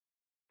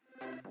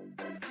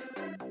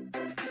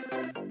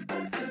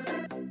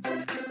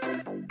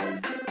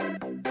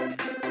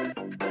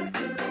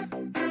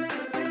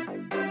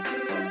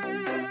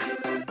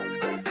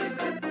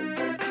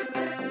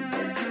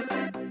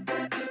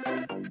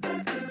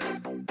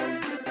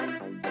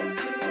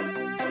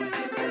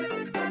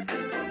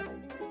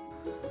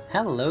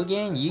Hello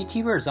again,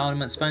 YouTubers,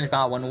 Ultimate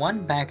SpongeBob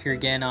 101 back here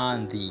again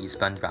on the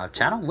SpongeBob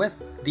channel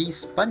with the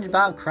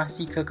SpongeBob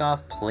Krusty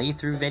Cook-Off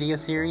playthrough video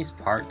series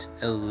part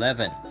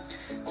 11.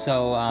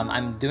 So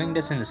I'm doing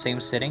this in the same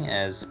setting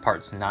as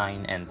parts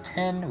 9 and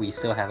 10. We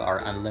still have our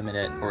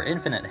unlimited or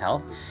infinite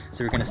health.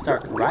 So we're going to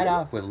start right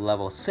off with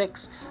level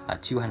 6,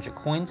 200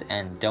 coins,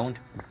 and don't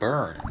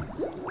burn.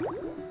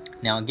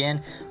 Now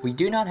again, we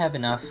do not have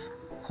enough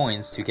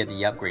coins to get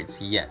the upgrades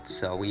yet,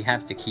 so we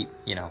have to keep,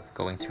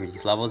 going through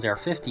these levels. There are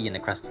 50 in the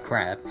Krusty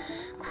Krab.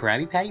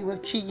 Krabby Patty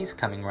with cheese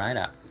coming right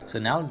up. So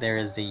now there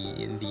is the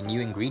new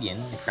ingredient,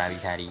 the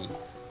Krabby Patty,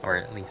 or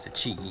at least the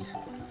cheese.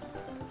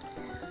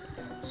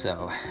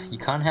 So you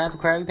can't have a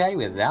Krabby Patty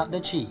without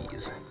the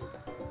cheese.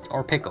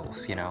 Or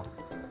pickles,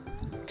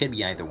 Could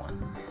be either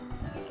one.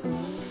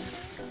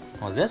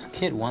 Well, this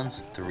kid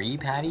wants 3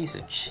 patties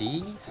of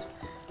cheese?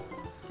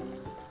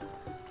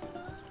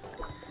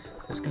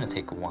 It's gonna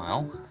take a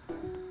while.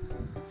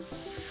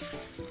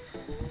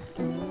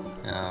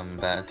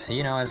 But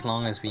as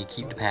long as we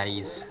keep the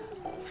patties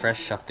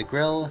fresh off the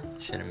grill,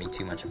 shouldn't be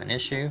too much of an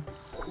issue.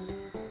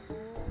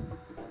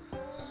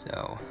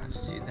 So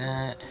let's do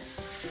that.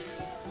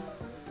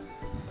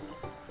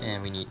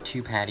 And we need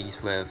 2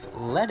 patties with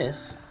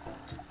lettuce.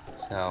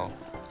 So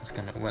that's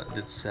what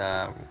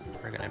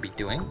we're gonna be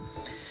doing.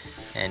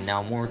 And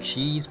now more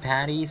cheese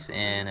patties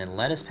and a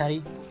lettuce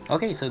patty.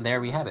 Okay, so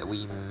there we have it.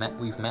 We've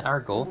met our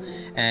goal.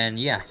 And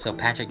yeah, so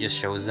Patrick just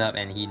shows up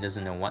and he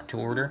doesn't know what to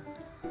order.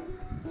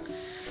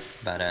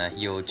 But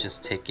he'll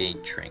just take a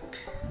drink.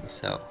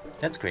 So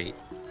that's great.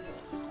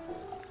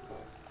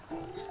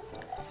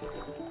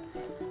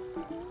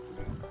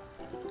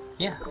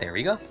 Yeah, there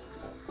we go.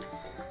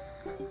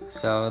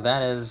 So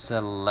that is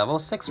level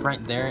 6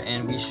 right there,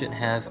 and we should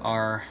have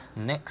our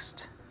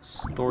next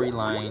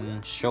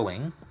storyline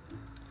showing.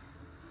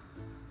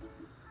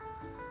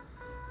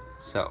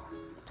 So,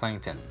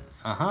 Plankton.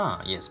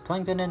 Yes,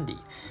 Plankton indeed.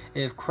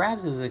 If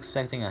Krabs is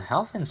expecting a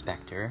health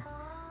inspector,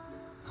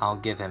 I'll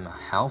give him a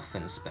health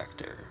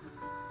inspector.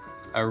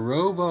 A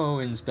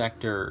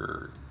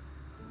robo-inspector.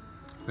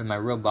 With my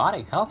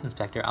robotic health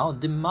inspector, I'll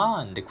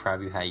demand the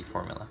Krabby Patty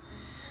formula.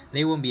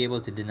 They won't be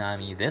able to deny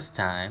me this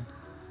time.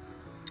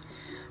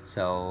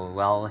 So,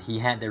 well, he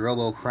had the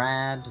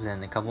robo-crabs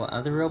and a couple of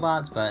other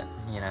robots, but,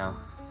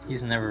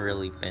 he's never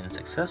really been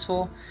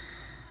successful.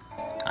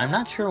 I'm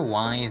not sure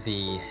why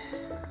the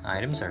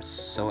items are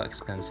so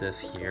expensive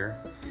here.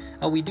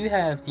 Oh, we do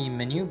have the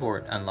menu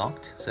board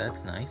unlocked, so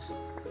that's nice.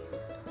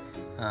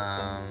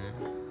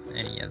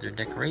 Any other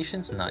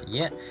decorations? Not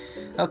yet.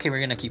 Okay, we're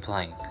gonna keep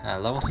playing.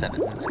 Level 7,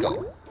 let's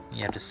go.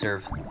 You have to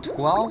serve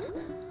 12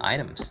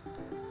 items.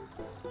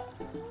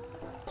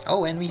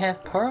 Oh, and we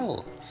have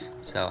Pearl.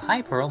 So,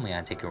 hi Pearl, may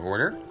I take your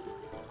order?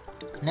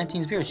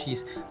 Neptune's beer,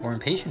 she's more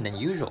impatient than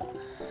usual.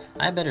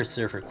 I better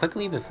serve her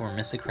quickly before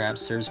Mr. Krab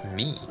serves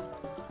me.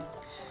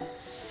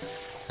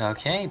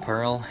 Okay,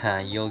 Pearl,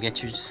 you'll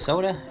get your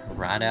soda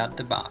right out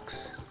the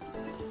box.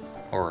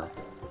 Or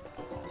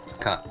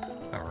cup,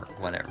 or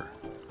whatever.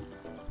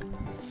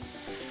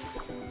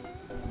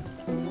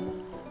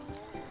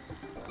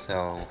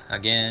 So,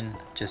 again,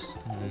 just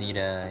need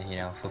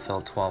to,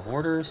 fulfill 12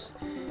 orders,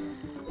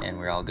 and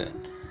we're all good.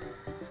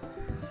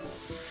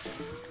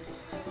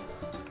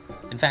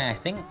 In fact, I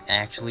think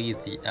actually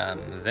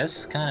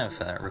this kind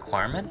of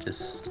requirement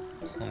is,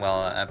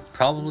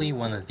 probably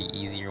one of the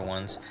easier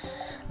ones.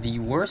 The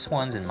worst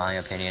ones, in my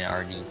opinion,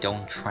 are the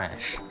don't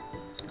trash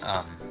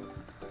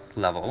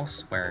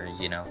levels, where,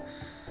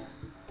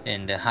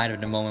 in the height of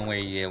the moment where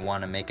you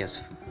want to make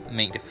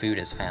the food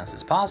as fast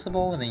as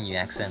possible, and then you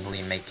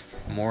accidentally make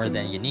more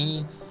than you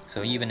need.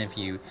 So even if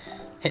you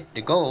hit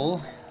the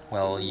goal,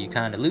 well, you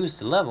kind of lose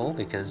the level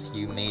because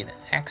you made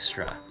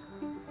extra.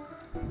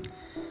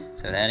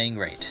 So that ain't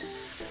great.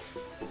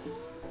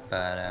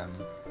 But,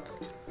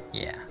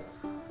 yeah.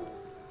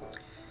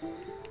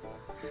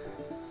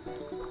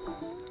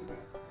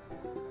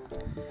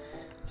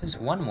 Just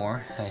one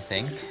more, I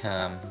think.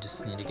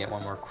 Just need to get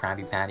one more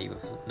Krabby Patty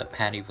with the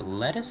patty with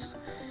lettuce.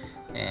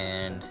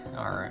 And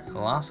our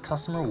last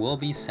customer will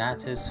be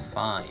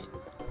satisfied.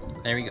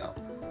 There we go.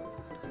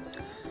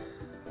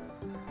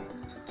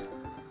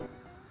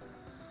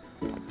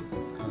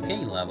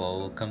 Okay,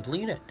 level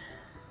completed.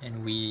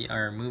 And we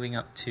are moving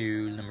up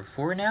to number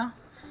 4 now?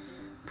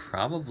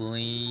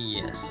 Probably,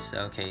 yes.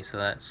 Okay, so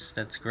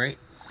that's great.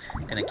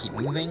 Gonna keep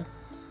moving.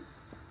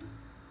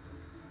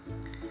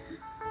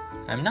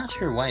 I'm not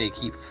sure why they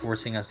keep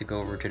forcing us to go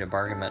over to the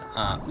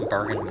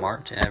bargain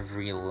mart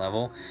every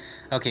level.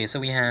 Okay, so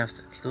we have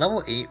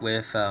level 8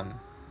 with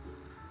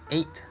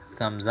 8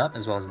 thumbs up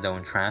as well as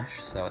don't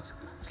trash, so it's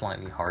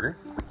slightly harder.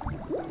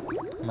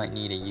 Might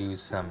need to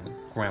use some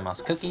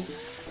grandma's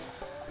cookies.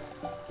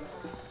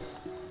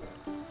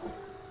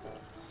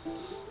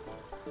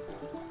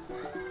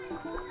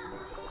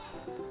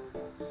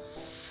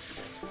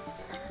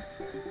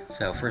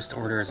 So first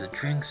order is a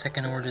drink,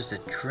 second order is a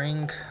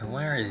drink.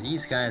 Why are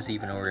these guys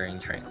even ordering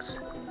drinks?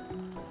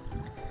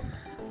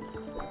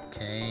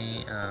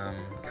 Okay,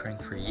 drink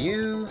for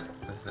you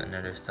with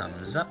another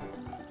thumbs up.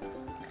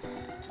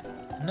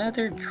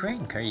 Another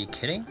drink, are you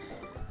kidding?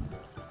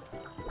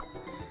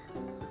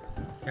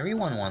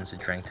 Everyone wants a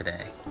drink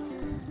today.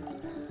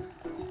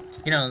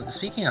 You know,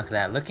 speaking of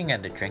that, looking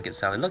at the drink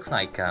itself, it looks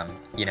like,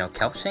 you know,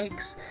 kelp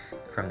shakes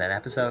from that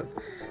episode.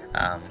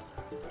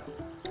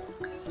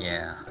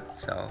 Yeah,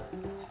 so...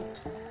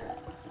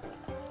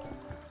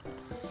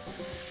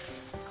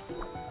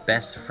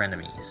 Best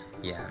frenemies.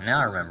 Yeah, now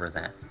I remember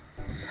that.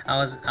 I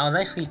was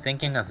actually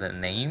thinking of the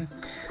name,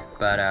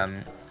 but I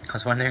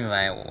was wondering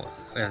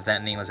if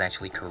that name was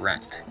actually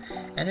correct.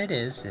 And it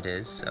is,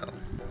 so...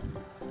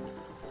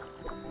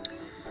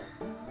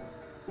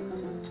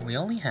 We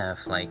only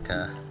have, like,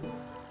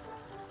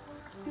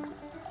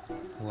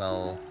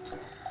 well...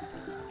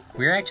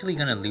 We're actually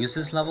gonna lose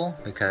this level,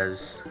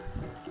 because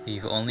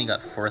we've only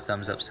got 4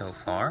 thumbs up so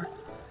far.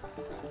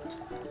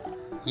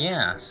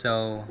 Yeah,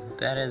 so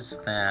that is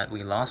that.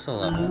 We lost a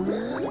level.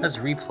 Let's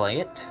replay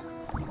it.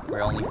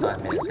 We're only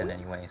 5 minutes in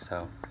anyway,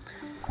 so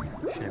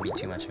shouldn't be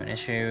too much of an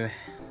issue.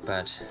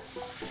 But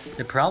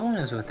the problem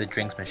is with the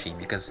drinks machine,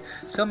 because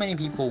so many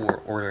people were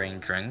ordering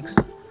drinks,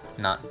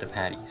 not the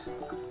patties.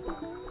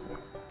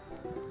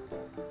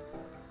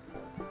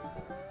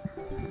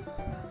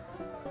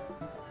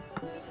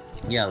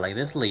 Yeah, like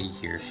this lady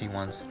here, she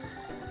wants,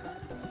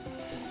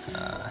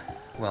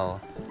 well,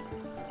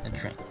 a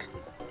drink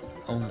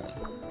only.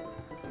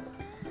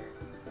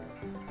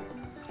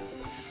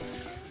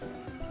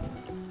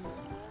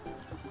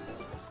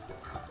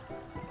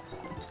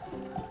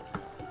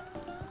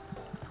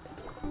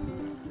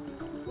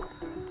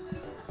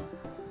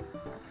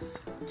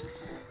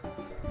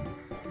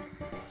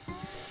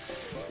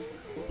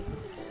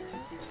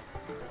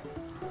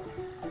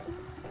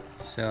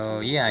 So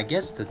yeah, I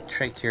guess the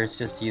trick here is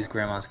just to use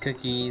Grandma's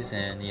cookies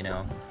and, you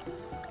know,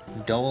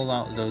 dole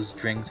out those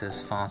drinks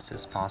as fast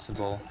as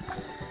possible.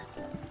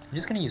 I'm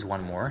just gonna use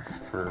one more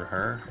for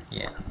her,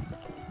 yeah.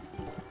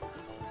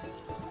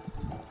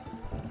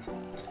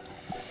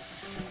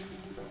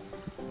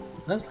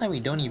 Looks like we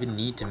don't even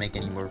need to make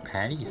any more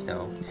patties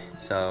though,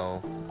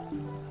 so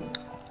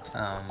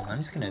I'm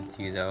just gonna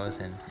do those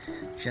and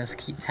just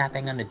keep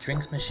tapping on the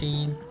drinks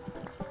machine.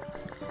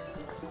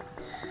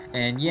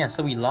 And yeah,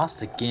 so we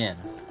lost again.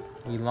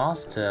 We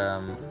lost,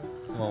 well,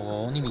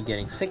 we'll only be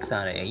getting 6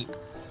 out of 8,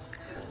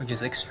 which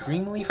is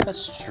extremely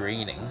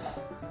frustrating.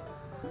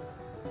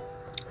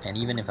 And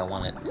even if I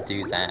wanted to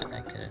do that, I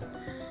couldn't.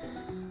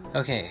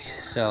 Okay,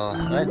 so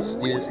let's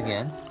do this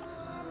again.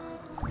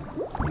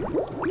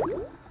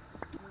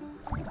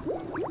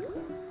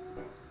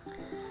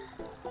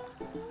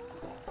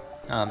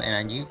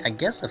 And I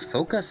guess the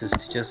focus is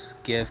to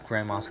just give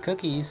Grandma's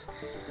cookies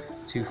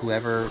to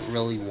whoever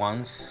really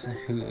wants,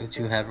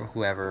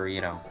 whoever,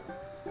 you know,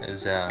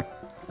 is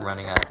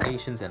running out of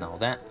patience and all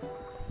that.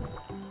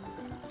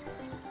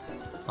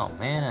 Oh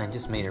man, I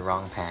just made a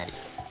wrong patty.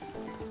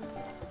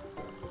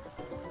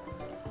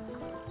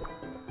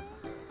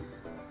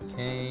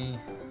 Okay.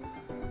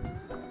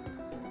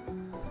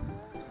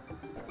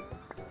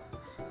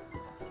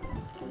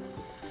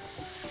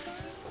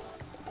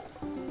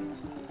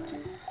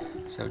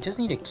 So just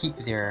need to keep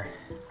their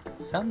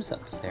thumbs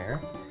up there.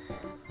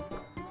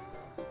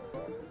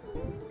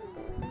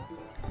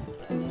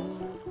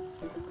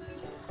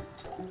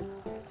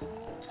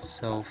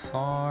 So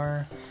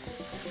far,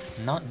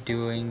 not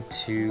doing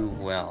too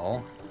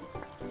well,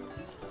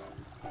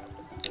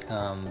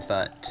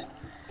 but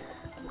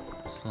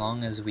as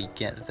long as we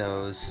get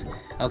those,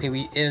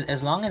 okay,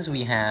 as long as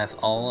we have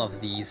all of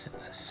these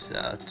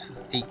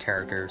 8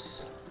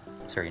 characters,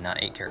 sorry,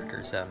 not 8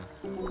 characters,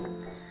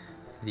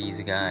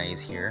 these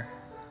guys here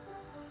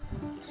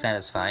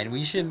satisfied,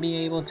 we should be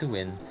able to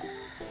win.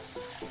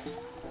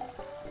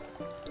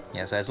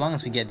 Yeah, so as long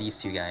as we get these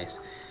 2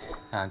 guys.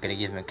 I'm gonna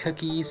give him a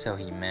cookie so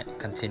he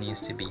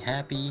continues to be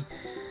happy.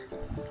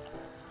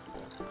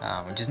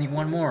 We just need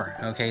 1 more.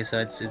 Okay, so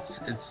it's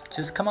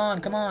just come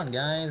on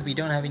guys, we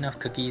don't have enough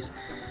cookies.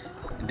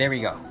 There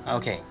we go.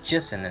 Okay,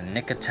 just in the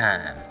nick of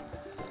time.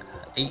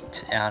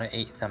 8 out of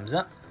 8 thumbs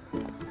up,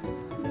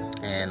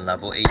 and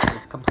level 8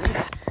 is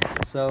completed.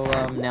 So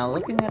now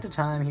looking at the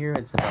time here,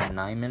 it's about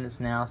 9 minutes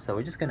now, so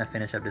we're just gonna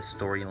finish up this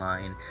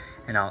storyline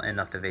and I'll end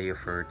off the video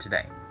for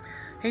today.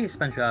 Hey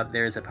SpongeBob,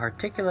 there's a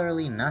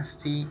particularly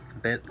nasty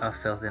bit of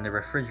filth in the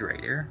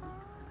refrigerator.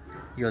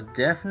 You'll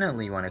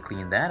definitely want to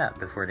clean that up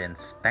before the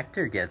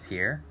inspector gets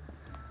here.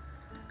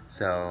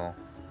 So,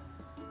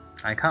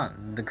 I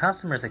can't. The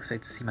customers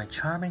expect to see my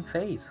charming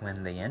face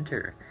when they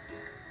enter.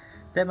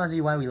 That must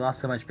be why we lost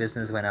so much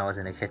business when I was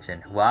in the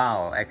kitchen.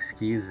 Wow,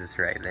 excuses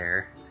right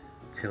there.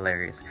 It's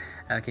hilarious.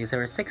 Okay, so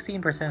we're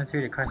 16%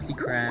 through the Krusty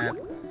Krab.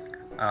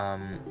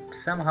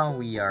 Somehow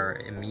we are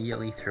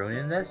immediately thrown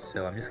in this,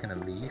 so I'm just gonna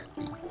leave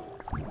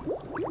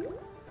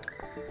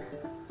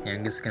and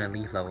I'm just gonna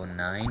leave level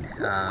 9.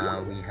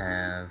 We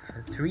have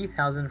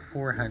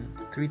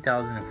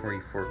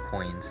 3,044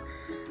 coins.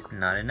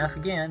 Not enough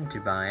again to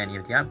buy any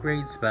of the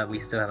upgrades, but we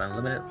still have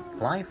unlimited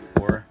life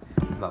for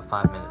about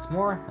 5 minutes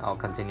more. I'll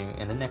continue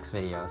in the next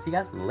video. See you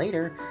guys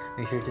later.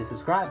 Make sure to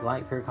subscribe,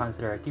 like, favorite,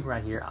 consider, keep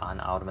right here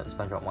on Ultimate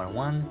SpongeBob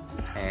 101.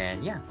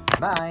 And yeah,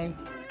 bye!